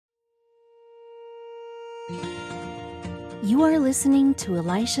You are listening to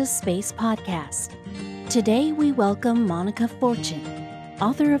Elisha's Space Podcast. Today we welcome Monica Fortune,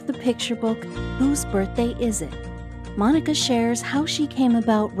 author of the picture book, Whose Birthday Is It? Monica shares how she came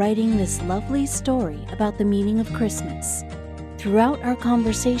about writing this lovely story about the meaning of Christmas. Throughout our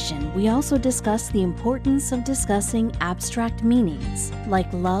conversation, we also discuss the importance of discussing abstract meanings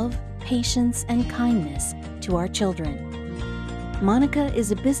like love, patience, and kindness to our children. Monica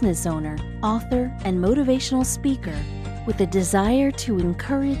is a business owner, author, and motivational speaker with a desire to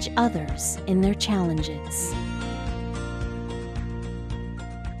encourage others in their challenges.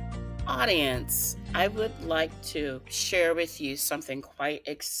 Audience, I would like to share with you something quite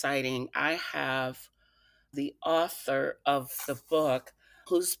exciting. I have the author of the book,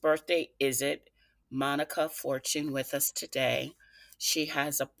 Whose Birthday Is It? Monica Fortune, with us today. She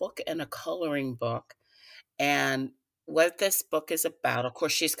has a book and a coloring book. And what this book is about, of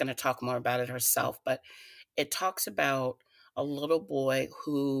course, she's going to talk more about it herself, but it talks about a little boy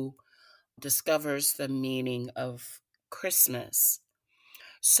who discovers the meaning of Christmas.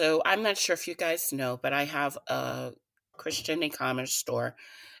 So I'm not sure if you guys know, but I have a Christian e-commerce store.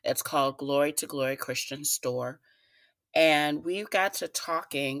 It's called Glory to Glory Christian Store. And we got to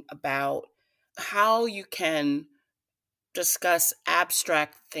talking about how you can discuss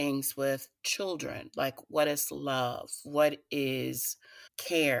abstract things with children, like what is love? What is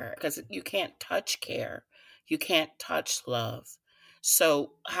care? Because you can't touch care. You can't touch love.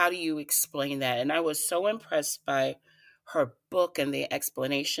 So how do you explain that? And I was so impressed by her book and the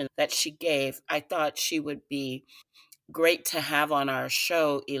explanation that she gave. I thought she would be great to have on our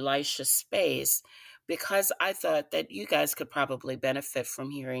show, Elisha Space, because I thought that you guys could probably benefit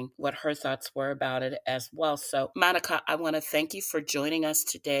from hearing what her thoughts were about it as well. So, Monica, I want to thank you for joining us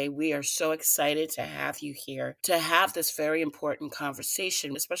today. We are so excited to have you here to have this very important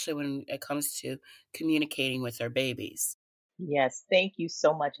conversation, especially when it comes to communicating with our babies. Yes, thank you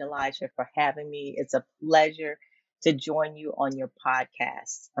so much, Elijah, for having me. It's a pleasure to join you on your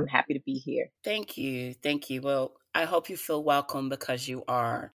podcast. I'm happy to be here. Thank you. Thank you. Well, I hope you feel welcome because you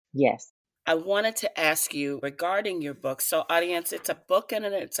are. Yes. I wanted to ask you regarding your book. So, audience, it's a book and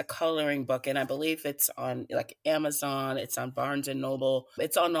it's a coloring book, and I believe it's on like Amazon. It's on Barnes and Noble.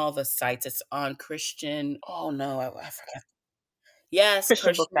 It's on all the sites. It's on Christian. Oh no, I forgot. Yes,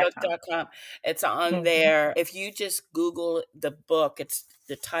 ChristianBook.com. ChristianBook.com. It's on Hmm. there. If you just Google the book, it's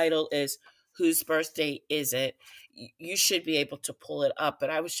the title is Whose Birthday Is It? You should be able to pull it up.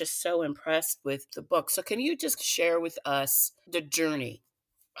 But I was just so impressed with the book. So, can you just share with us the journey?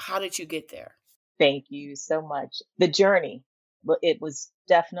 How did you get there? Thank you so much. The journey, but it was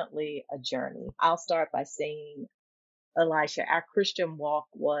definitely a journey. I'll start by saying, Elisha, our Christian walk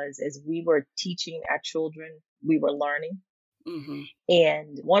was as we were teaching our children, we were learning. Mm-hmm.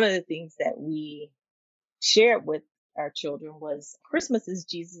 And one of the things that we shared with our children was Christmas is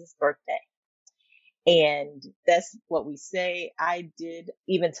Jesus' birthday. And that's what we say. I did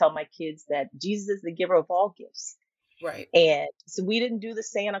even tell my kids that Jesus is the giver of all gifts. Right. And so we didn't do the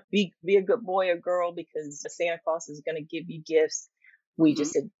Santa, be a good boy or girl because Santa Claus is going to give you gifts. We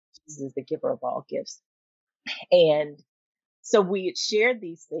just said Jesus is the giver of all gifts. And so we had shared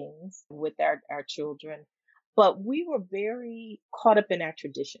these things with our children, but we were very caught up in our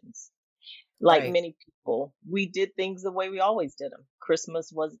traditions. Like Right. many people, we did things the way we always did them.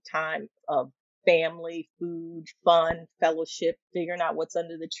 Christmas was a time of family, food, fun, fellowship, figuring out what's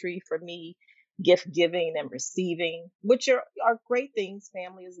under the tree for me, gift giving and receiving, which are great things.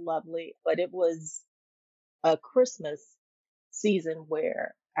 Family is lovely, but it was a Christmas season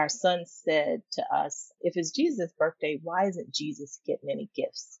where our son said to us, if it's Jesus' birthday, why isn't Jesus getting any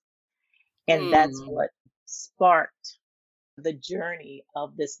gifts? And that's Mm. what sparked the journey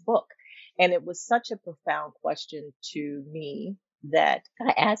of this book. And it was such a profound question to me that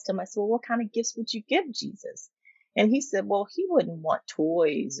I asked him, I said, well, what kind of gifts would you give Jesus? And he said, well, he wouldn't want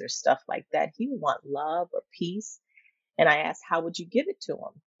toys or stuff like that. He would want love or peace. And I asked, how would you give it to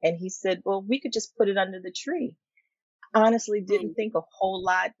him? And he said, well, we could just put it under the tree. Honestly, didn't Mm. think a whole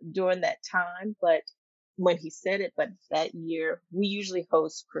lot during that time, but when he said it, but that year, we usually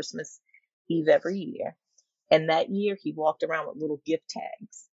host Christmas Eve every year. And that year he walked around with little gift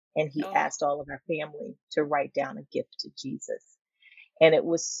tags and he Oh, asked all of our family to write down a gift to Jesus. And it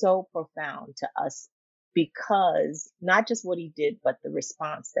was so profound to us because not just what he did, but the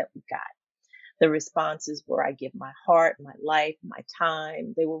response that we got. The responses were, I give my heart, my life, my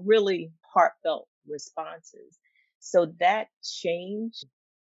time. They were really heartfelt responses. So that changed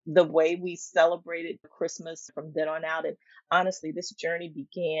the way we celebrated Christmas from then on out. And honestly, this journey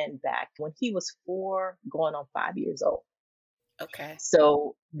began back when he was 4, going on 5 years old. Okay.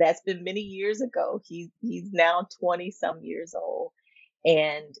 So that's been many years ago. He's now 20 some years old,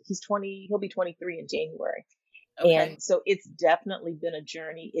 and he'll be 23 in January. Okay. And so it's definitely been a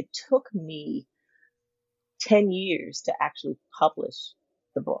journey. It took me 10 years to actually publish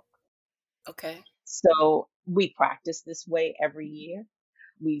the book. Okay. So we practice this way every year.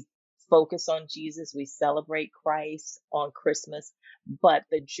 We focus on Jesus, we celebrate Christ on Christmas, but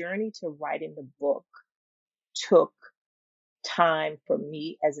the journey to writing the book took time for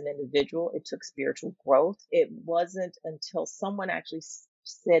me as an individual. It took spiritual growth. It wasn't until someone actually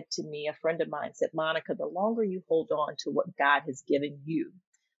said to me, a friend of mine said, Monica, the longer you hold on to what God has given you,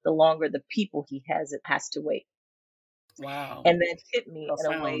 the longer the people he has to wait. Wow. And that hit me in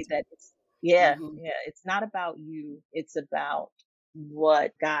a way Profound. that yeah, Hmm. yeah, it's not about you. It's about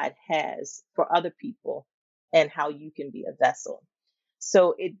what God has for other people and how you can be a vessel.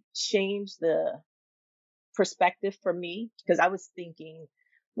 So it changed the perspective for me because I was thinking,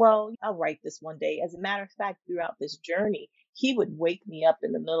 well, I'll write this one day. As a matter of fact, throughout this journey, he would wake me up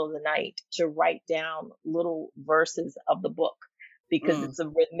in the middle of the night to write down little verses of the book because Mm. it's a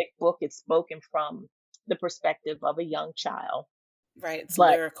rhythmic book. It's spoken from the perspective of a young child, Right. It's but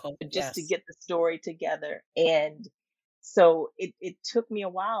lyrical. just to Yes. get the story together. And so it took me a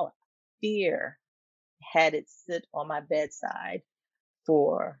while. Fear had it sit on my bedside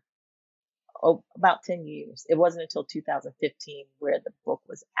for about 10 years. It wasn't until 2015 where the book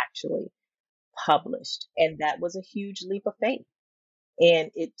was actually published. And that was a huge leap of faith.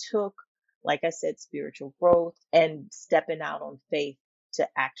 And it took, like I said, spiritual growth and stepping out on faith to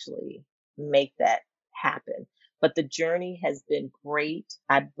actually make that happen. But the journey has been great.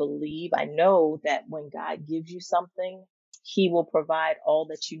 I know that when God gives you something, He will provide all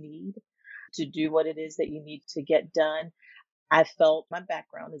that you need to do what it is that you need to get done. I felt my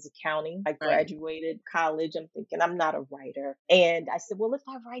background is accounting. I Right. graduated college. I'm thinking I'm not a writer. And I said, well, if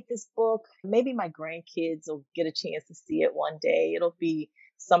I write this book, maybe my grandkids will get a chance to see it one day. It'll be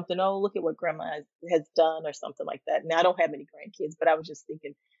something, oh, look at what grandma has done or something like that. Now, I don't have any grandkids, but I was just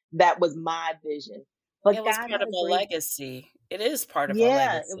thinking that was my vision. But It was God part had of a a great, legacy. It is part of a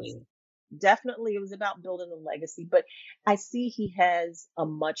yeah, it was legacy. definitely, it was about building a legacy, but I see he has a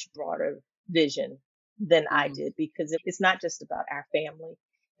much broader vision than I Hmm. did because it's not just about our family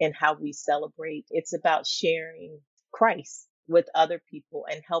and how we celebrate. It's about sharing Christ with other people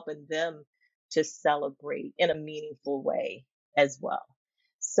and helping them to celebrate in a meaningful way as well.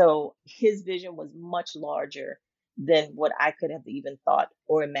 So his vision was much larger than what I could have even thought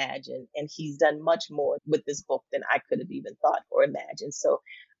or imagined. And he's done much more with this book than I could have even thought or imagined. So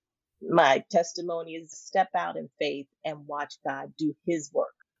my testimony is step out in faith and watch God do his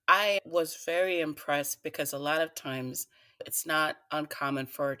work. I was very impressed because a lot of times it's not uncommon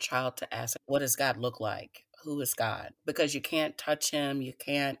for a child to ask, what does God look like? Who is God? Because you can't touch him, you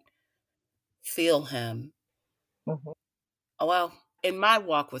can't feel him. Mhm. Oh, well, in my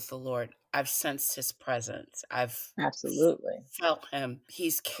walk with the Lord, I've sensed his presence. I've Absolutely. felt him.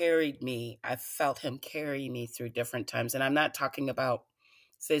 He's carried me. I've felt him carry me through different times. And I'm not talking about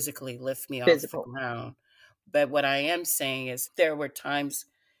physically lift me off the Physical. ground. But what I am saying is there were times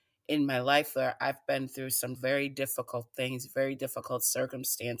in my life where I've been through some very difficult things, very difficult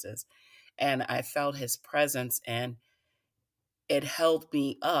circumstances. And I felt his presence and it held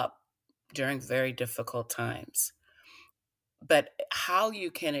me up during very difficult times. But how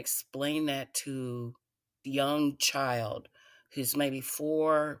you can explain that to a young child who's maybe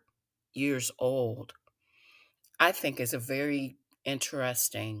 4 years old, I think is a very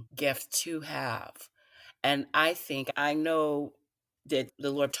interesting gift to have. And I know that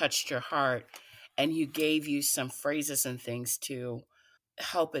the Lord touched your heart and you gave you some phrases and things to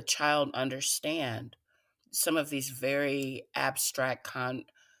help a child understand some of these very abstract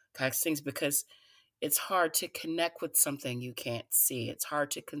complex things because it's hard to connect with something you can't see. It's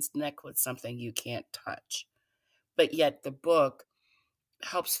hard to connect with something you can't touch. But yet the book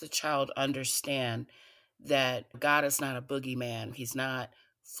helps the child understand that God is not a boogeyman. He's not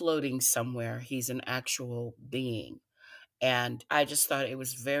floating somewhere. He's an actual being. And I just thought it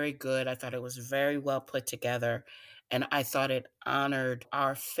was very good. I thought it was very well put together. And I thought it honored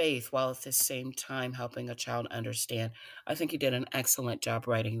our faith while at the same time helping a child understand. I think you did an excellent job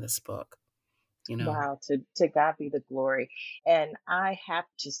writing this book, you know. Wow, to God be the glory. And I have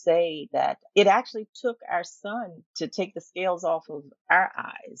to say that it actually took our son to take the scales off of our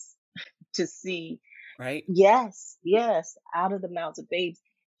eyes to see, Right? yes, yes, out of the mouths of babes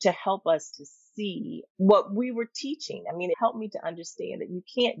to help us to see what we were teaching. I mean, it helped me to understand that you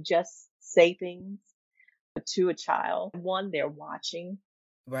can't just say things to a child. One, they're watching,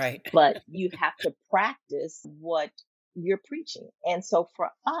 Right. but you have to practice what you're preaching. And so for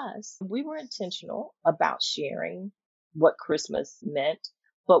us, we were intentional about sharing what Christmas meant,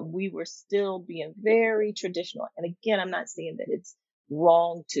 but we were still being very traditional. And again, I'm not saying that it's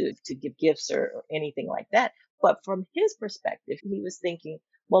wrong to give gifts or anything like that. But from his perspective, he was thinking,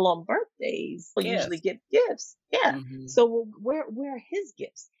 well, on birthdays, we'll usually Gift. give gifts. Yeah. Hmm. So where are his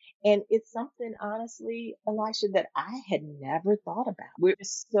gifts? And it's something, honestly, Elisha, that I had never thought about. We're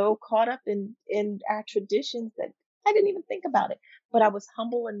so caught up in our traditions that I didn't even think about it. But I was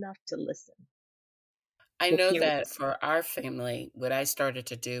humble enough to listen, I to know hear what that for our family, what I started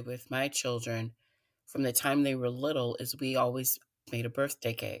to do with my children from the time they were little is we always made a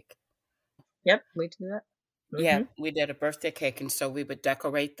birthday cake. Yep, we do that. Yeah, Hmm. we did a birthday cake, and so we would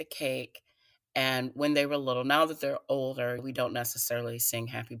decorate the cake. And when they were little, now that they're older, we don't necessarily sing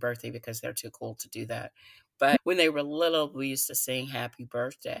happy birthday because they're too cool to do that. But when they were little, we used to sing happy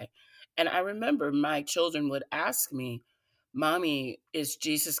birthday. And I remember my children would ask me, Mommy, is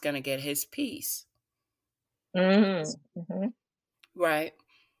Jesus going to get his piece? Hmm. Hmm. Right.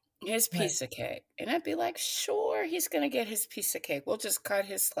 His Right. piece of cake. And I'd be like, sure, he's going to get his piece of cake. We'll just cut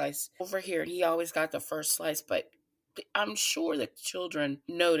his slice over here. He always got the first slice, but I'm sure the children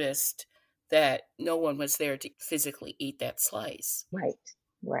noticed that no one was there to physically eat that slice. Right.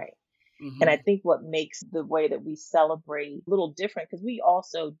 Right. And I Hmm. think what makes the way that we celebrate a little different, because we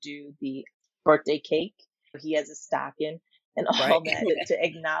also do the birthday cake. He has a stocking and Right. all that to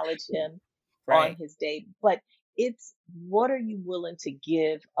acknowledge him on Right. his day. But it's, what are you willing to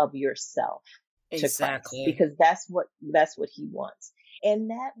give of yourself to Christ? Exactly. Because that's what he wants.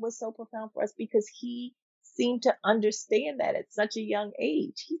 And that was so profound for us because he seemed to understand that at such a young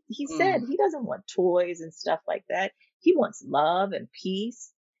age. He said Mm. he doesn't want toys and stuff like that. He wants love and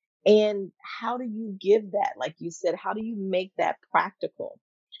peace. And how do you give that? Like you said, how do you make that practical?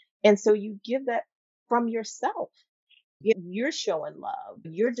 And so you give that from yourself. You're showing love.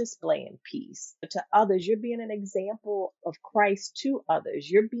 You're displaying peace to others. You're being an example of Christ to others.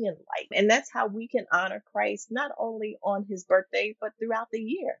 You're being light. And that's how we can honor Christ, not only on his birthday, but throughout the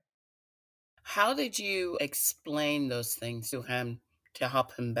year. How did you explain those things to him to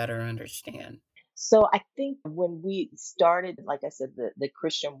help him better understand? So I think when we started, like I said, the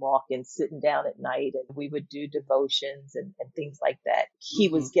Christian walk and sitting down at night and we would do devotions and things like that, he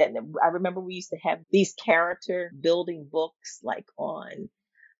Hmm. was getting it. I remember we used to have these character building books like on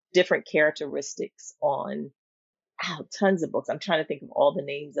different characteristics on tons of books. I'm trying to think of all the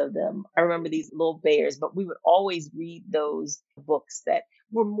names of them. I remember these little bears, but we would always read those books that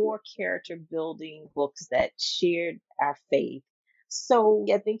were more character building books that shared our faith. So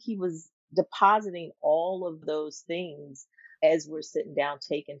I think he was depositing all of those things as we're sitting down,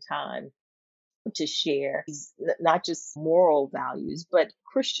 taking time to share not just moral values, but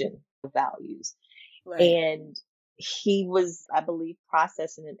Christian values. Right. And he was, I believe,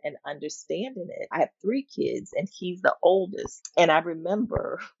 processing and understanding it. I have three kids and he's the oldest. And I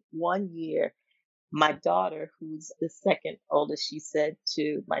remember one year, my daughter, who's the second oldest, she said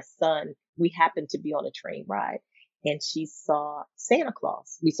to my son, we happened to be on a train ride and she saw Santa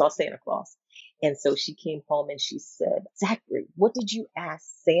Claus. We saw Santa Claus. And so she came home and she said, Zachary, what did you ask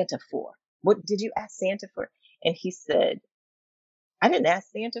Santa for? What did you ask Santa for? And he said, I didn't ask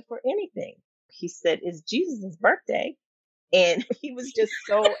Santa for anything. He said, it's Jesus' birthday. And he was just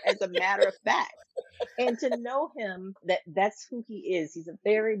so, as a matter of fact, and to know him, that's who he is. He's a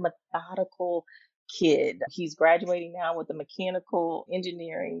very methodical kid. He's graduating now with a mechanical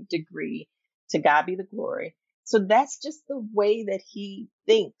engineering degree. To God be the glory. So that's just the way that he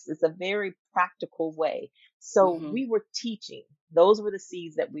thinks. It's a very practical way. So Hmm. we were teaching. Those were the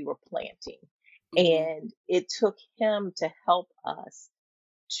seeds that we were planting. Hmm. And it took him to help us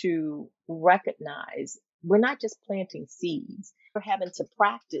to recognize we're not just planting seeds, we're having to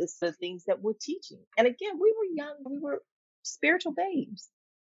practice the things that we're teaching. And again, we were young, we were spiritual babes,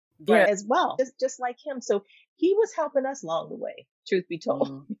 Right. as well, just like him. So he was helping us along the way, truth be told.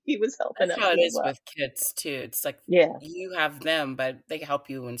 Mm. He was helping That's us how it as is well. with kids too. It's like Yeah. you have them, but they help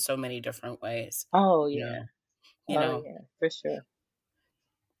you in so many different ways. Oh, You yeah. know, you Oh, know, yeah. For sure.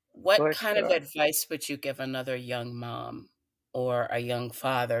 what For kind of sure. advice would you give another young mom or a young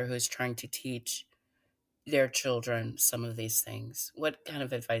father who's trying to teach their children some of these things? What kind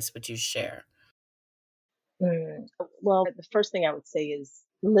of advice would you share? Mm. Well, the first thing I would say is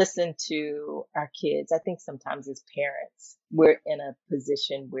listen to our kids. I think sometimes as parents, we're in a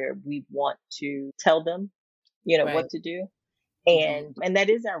position where we want to tell them, Right. what to do. Hmm. And that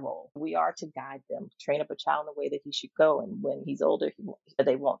is our role. We are to guide them, train up a child in the way that he should go. And when he's older,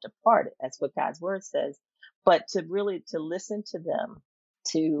 they won't depart it. That's what God's word says. But to really, to listen to them,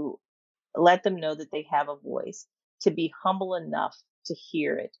 to let them know that they have a voice, to be humble enough to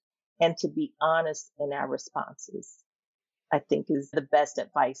hear it and to be honest in our responses, I think is the best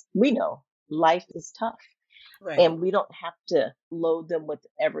advice. We know life is tough Right. and we don't have to load them with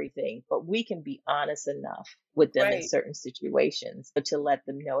everything, but we can be honest enough with them in Right. certain situations to let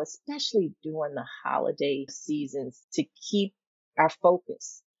them know, especially during the holiday seasons, to keep our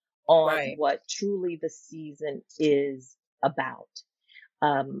focus on Right. what truly the season is about.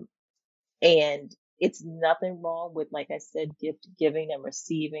 Um, and it's nothing wrong with, like I said, gift giving and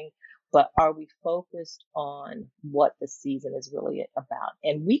receiving, but are we focused on what the season is really about?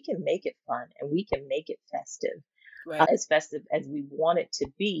 And we can make it fun and we can make it festive, Right. as festive as we want it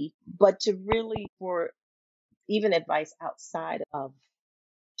to be, but to really, for even advice outside of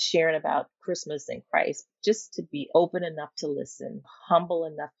sharing about Christmas and Christ, just to be open enough to listen, humble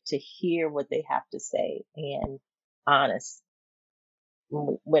enough to hear what they have to say, and honest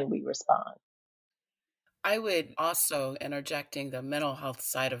when we respond. I would also interjecting the mental health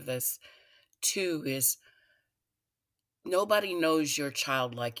side of this too is nobody knows your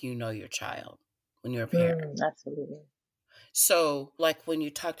child like you know your child when you're a parent. Absolutely. So, like when you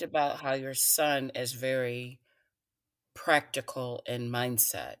talked about how your son is very practical in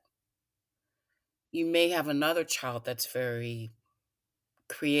mindset, you may have another child that's very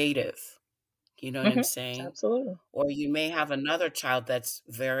creative. You know what I'm Hmm. saying? Absolutely. Or you may have another child that's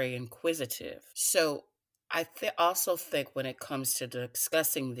very inquisitive. So also think when it comes to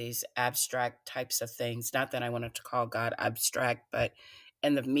discussing these abstract types of things, not that I wanted to call God abstract, but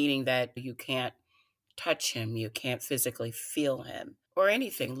in the meaning that you can't touch him, you can't physically feel him, or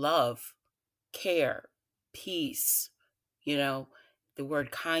anything, love, care, peace, you know, the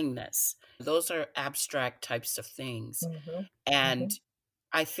word kindness. Those are abstract types of things. Hmm. And Hmm.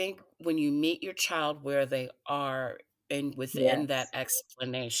 I think when you meet your child where they are and within that Yes.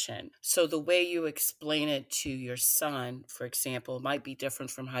 explanation. So the way you explain it to your son, for example, might be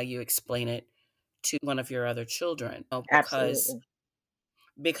different from how you explain it to one of your other children. Absolutely.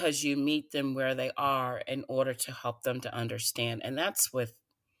 Because you meet them where they are in order to help them to understand. And that's with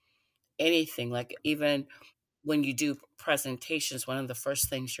anything. Like even when you do presentations, one of the first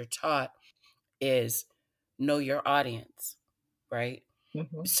things you're taught is know your audience, right?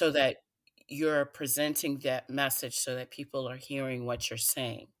 Hmm. So that you're presenting that message so that people are hearing what you're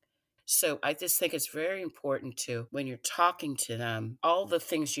saying. So I just think it's very important to, when you're talking to them, all the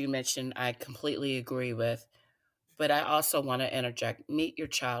things you mentioned, I completely agree with. But I also want to interject, meet your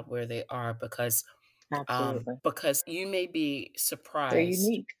child where they are Absolutely. because you may be They're surprised.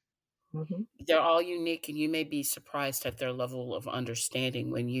 unique. Hmm. They're all unique, and you may be surprised at their level of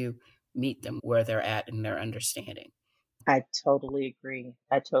understanding when you meet them where they're at in their understanding. I totally agree.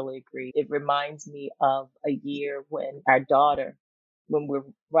 I totally agree. It reminds me of a year when our daughter, when we're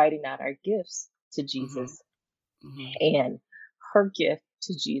writing out our gifts to Hmm. Jesus, Hmm. and her gift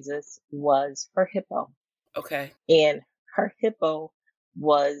to Jesus was her hippo. Okay. And her hippo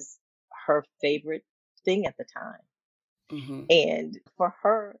was her favorite thing at the time. Hmm. And for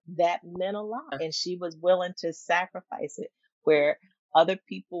her, that meant a lot. And she was willing to sacrifice it, where other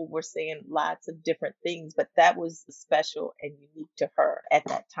people were saying lots of different things, but that was special and unique to her at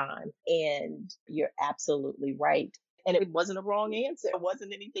that time. And you're absolutely right. And it wasn't a wrong answer. There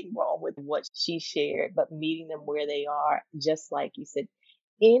wasn't anything wrong with what she shared, but meeting them where they are, just like you said,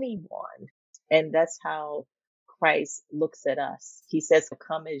 anyone. And that's how Christ looks at us. He says,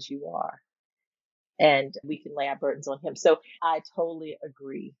 come as you are, and we can lay our burdens on him. So I totally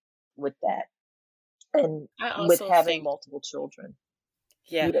agree with that. And I with also having think, multiple children,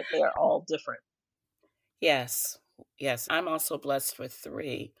 yeah, that they are all different. yes, yes. I'm also blessed with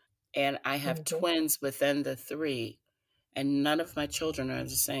three, and I have Hmm. twins within the three, and none of my children are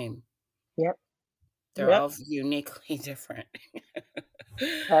the same. Yep. They're Yep. all uniquely different.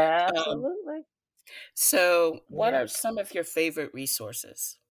 um, Absolutely. so, what Yep. are some of your favorite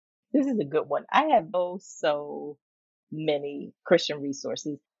resources? This is a good one. I have so many Christian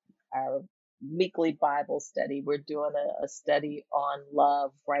resources. Our weekly Bible study. We're doing a study on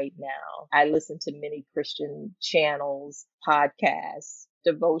love right now. I listen to many Christian channels, podcasts,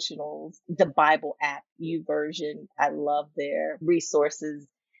 devotionals, the Bible app, YouVersion. I love their resources,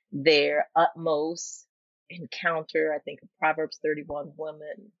 their utmost encounter. I think of Proverbs 31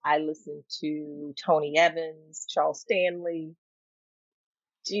 women. I listen to Tony Evans, Charles Stanley,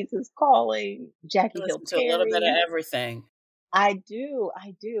 Jesus Calling, I Jackie Hill listen to a little bit of Perry. everything. I do.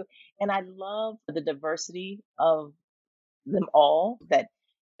 I do. And I love the diversity of them all, that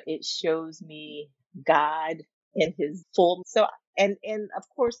it shows me God in his full. So, and of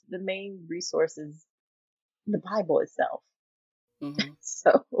course, the main resource is the Bible itself. Hmm.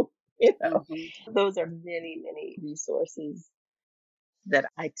 So you know, Hmm. those are many, many resources that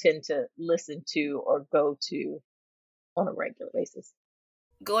I tend to listen to or go to on a regular basis.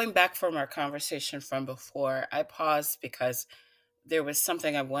 Going back from our conversation from before, I paused because there was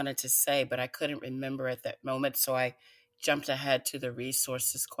something I wanted to say, but I couldn't remember at that moment. So I jumped ahead to the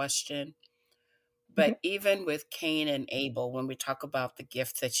resources question. Mhm. But even with Cain and Abel, when we talk about the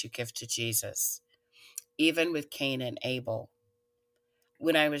gift that you give to Jesus, even with Cain and Abel,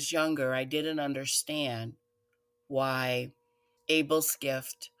 when I was younger, I didn't understand why Abel's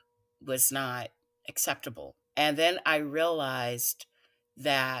gift was not acceptable. And then I realized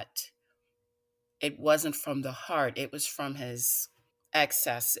that it wasn't from the heart, it was from his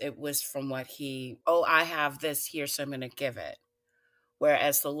excess. It was from what oh, I have this here, so I'm going to give it.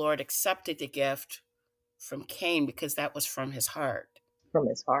 Whereas the Lord accepted the gift from Cain because that was from his heart. From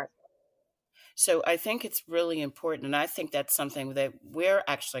his heart. So I think it's really important. And I think that's something that we're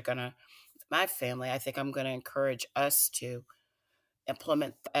actually going to, my family, I think I'm going to encourage us to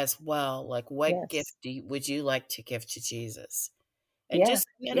implement as well. Like, what gift Yes. would you like to give to Jesus? And Yeah. just,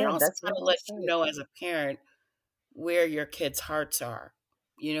 and it Yeah. also That's kind of well lets you said. know as a parent where your kids' hearts are.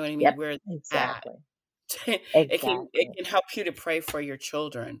 You know what I mean? Yep. Where they're at. Exactly. It Exactly. can help you to pray for your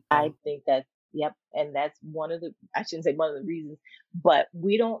children. I think that, yep. And that's one of the, I shouldn't say one of the reasons, but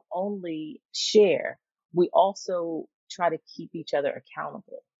we don't only share, we also try to keep each other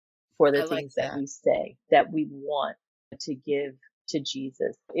accountable for the I like things that that. we say that we want to give to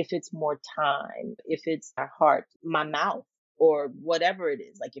Jesus. If it's more time, if it's our heart, my mouth, or whatever it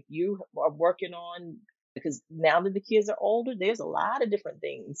is. Like if you are working on, because now that the kids are older, there's a lot of different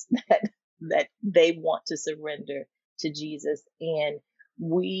things that they want to surrender to Jesus. And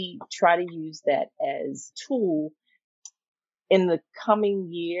we try to use that as tool in the coming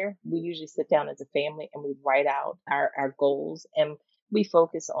year. We usually sit down as a family and we write out our goals, and we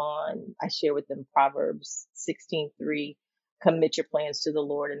focus on, I share with them Proverbs 16:3, commit your plans to the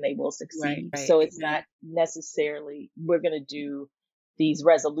Lord and they will Right, succeed. right. So it's Amen. not necessarily we're going to do these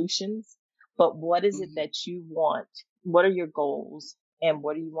resolutions, but what is it Hmm. that you want? What are your goals? And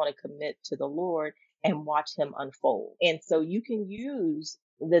what do you want to commit to the Lord and watch him unfold? And so you can use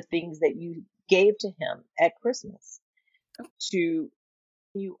the things that you gave to him at Christmas to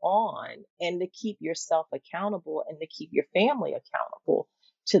you on and to keep yourself accountable and to keep your family accountable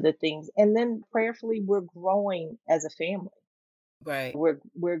to the things. And then prayerfully, we're growing as a family. Right.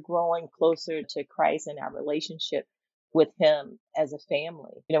 We're growing closer to Christ and our relationship with him as a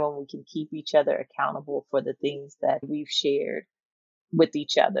family. You know, when we can keep each other accountable for the things that we've shared with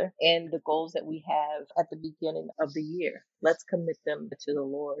each other and the goals that we have at the beginning of the year. Let's commit them to the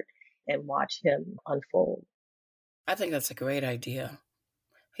Lord and watch him unfold. I think that's a great idea.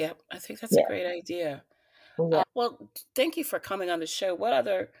 Yep, I think that's a Yeah. great idea. Yeah. Well, thank you for coming on the show. What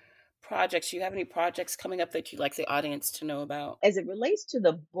other projects? You have any projects coming up that you'd like the audience to know about? As it relates to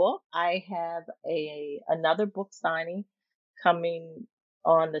the book, I have another book signing coming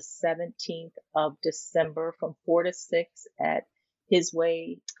on the 17th of December from 4 to 6 at His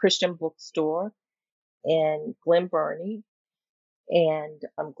Way Christian Bookstore in Glen Burnie. And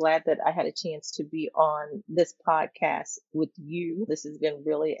I'm glad that I had a chance to be on this podcast with you. This has been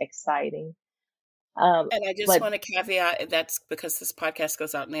really exciting. And I just But want to caveat that's because this podcast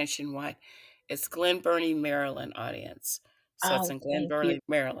goes out nationwide. It's Glen Burnie, Maryland audience. So it's oh, in Glen thank you. Burnie,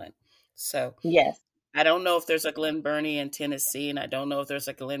 Maryland. So Yes. I don't know if there's a Glen Burnie in Tennessee, and I don't know if there's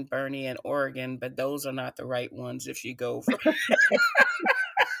a Glen Burnie in Oregon, but those are not the right ones if you go for.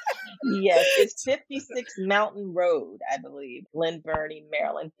 Yes, it's 56 Mountain Road, I believe, Glen Burnie,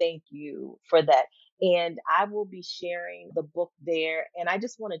 Maryland. Thank you for that. And I will be sharing the book there. And I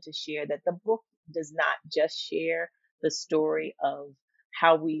just wanted to share that the book does not just share the story of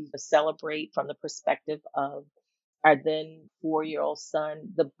how we celebrate from the perspective of our then 4-year-old son.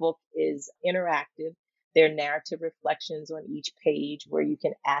 The book is interactive. There are narrative reflections on each page where you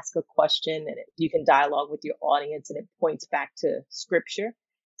can ask a question and you can dialogue with your audience, and it points back to scripture.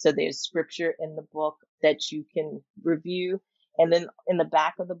 So there's scripture in the book that you can review. And then in the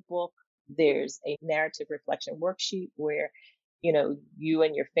back of the book, there's a narrative reflection worksheet where, you know, you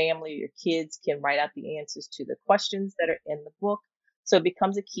and your family, your kids can write out the answers to the questions that are in the book. So it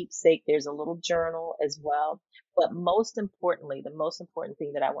becomes a keepsake. There's a little journal as well. But most importantly, the most important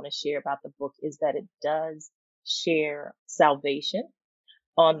thing that I want to share about the book is that it does share salvation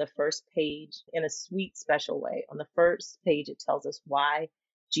on the first page in a sweet, special way. On the first page, it tells us why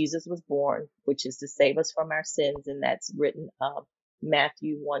Jesus was born, which is to save us from our sins. And that's written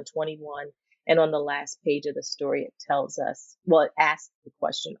Matthew 1:21. And on the last page of the story, it tells us, well, it asks the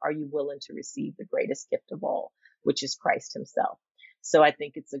question, are you willing to receive the greatest gift of all, which is Christ himself? So I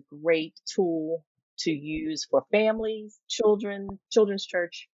think it's a great tool to use for families, children, children's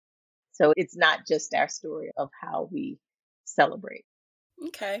church. So it's not just our story of how we celebrate.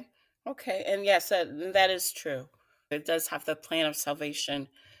 Okay. Okay. And yes, that is true. It does have the plan of salvation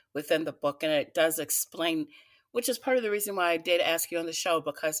within the book, and it does explain, which is part of the reason why I did ask you on the show,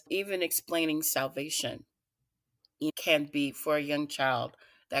 because even explaining salvation, it can be, for a young child,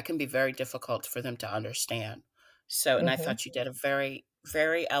 that can be very difficult for them to understand. So, and I Hmm. thought you did a very,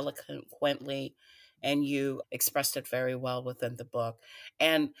 very eloquently, and you expressed it very well within the book.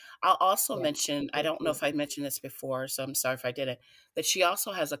 And I'll also Yes, mention, I thank don't know you. if I mentioned this before, so I'm sorry if I didn't, that she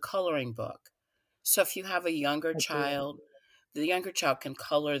also has a coloring book. So if you have a younger I do. child, the younger child can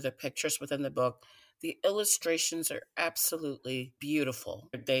color the pictures within the book. The illustrations are absolutely beautiful.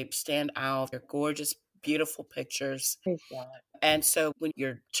 They stand out. They're gorgeous, beautiful pictures. Praise God. And so when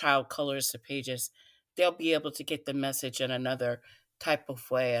your child colors the pages, they'll be able to get the message in another type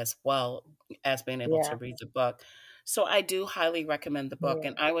of way as well as being able to Yeah, read the book. So I do highly recommend the book. yeah.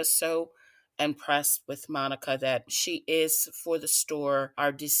 And I was so impressed with Monica that she is, for the store,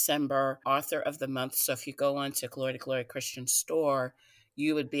 our December author of the month. So if you go on to Glory to Glory Christian Store,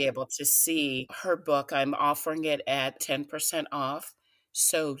 you would be able to see her book. I'm offering it at 10% off.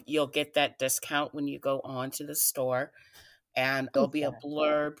 So you'll get that discount when you go on to the store, and there'll Praise be a God.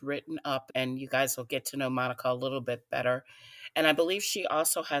 blurb written up, and you guys will get to know Monica a little bit better. And I believe she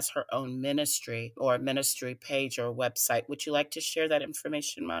also has her own ministry, or a ministry page or website. Would you like to share that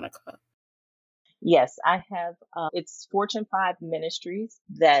information, Monica? Yes, I have, it's Fortune 5 Ministries.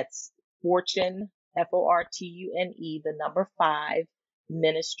 That's Fortune, Fortune, the number 5,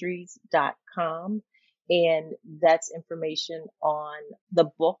 ministries.com. And that's information on the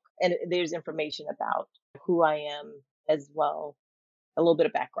book. And there's information about who I am as well, a little bit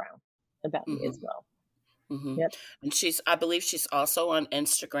of background about me Mm-hmm. as well. Mm-hmm. Yep. And I believe she's also on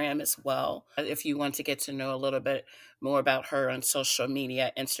Instagram as well. If you want to get to know a little bit more about her on social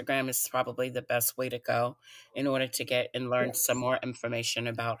media, Instagram is probably the best way to go in order to get and learn some Yes. more information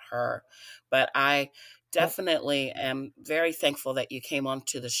about her. But I Yep. definitely am very thankful that you came on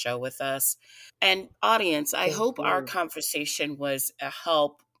to the show with us. And audience, I Thank hope our you. conversation was a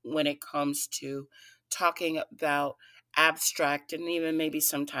help when it comes to talking about abstract and even maybe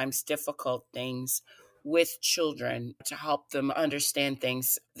sometimes difficult things with children, to help them understand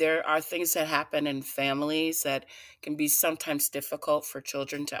things. There are things that happen in families that can be sometimes difficult for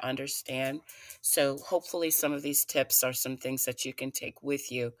children to understand. So hopefully some of these tips are some things that you can take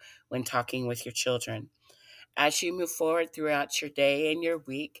with you when talking with your children. As you move forward throughout your day and your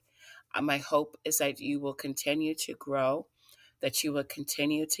week, my hope is that you will continue to grow, that you will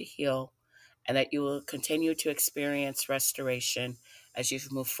continue to heal, and that you will continue to experience restoration as you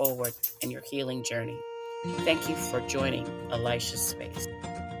move forward in your healing journey. Thank you for joining Elisha's Space.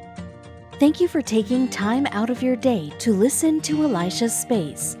 Thank you for taking time out of your day to listen to Elisha's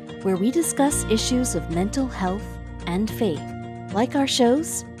Space, where we discuss issues of mental health and faith. Like our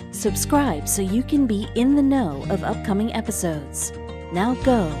shows? Subscribe so you can be in the know of upcoming episodes. Now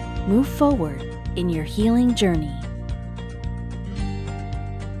go, move forward in your healing journey.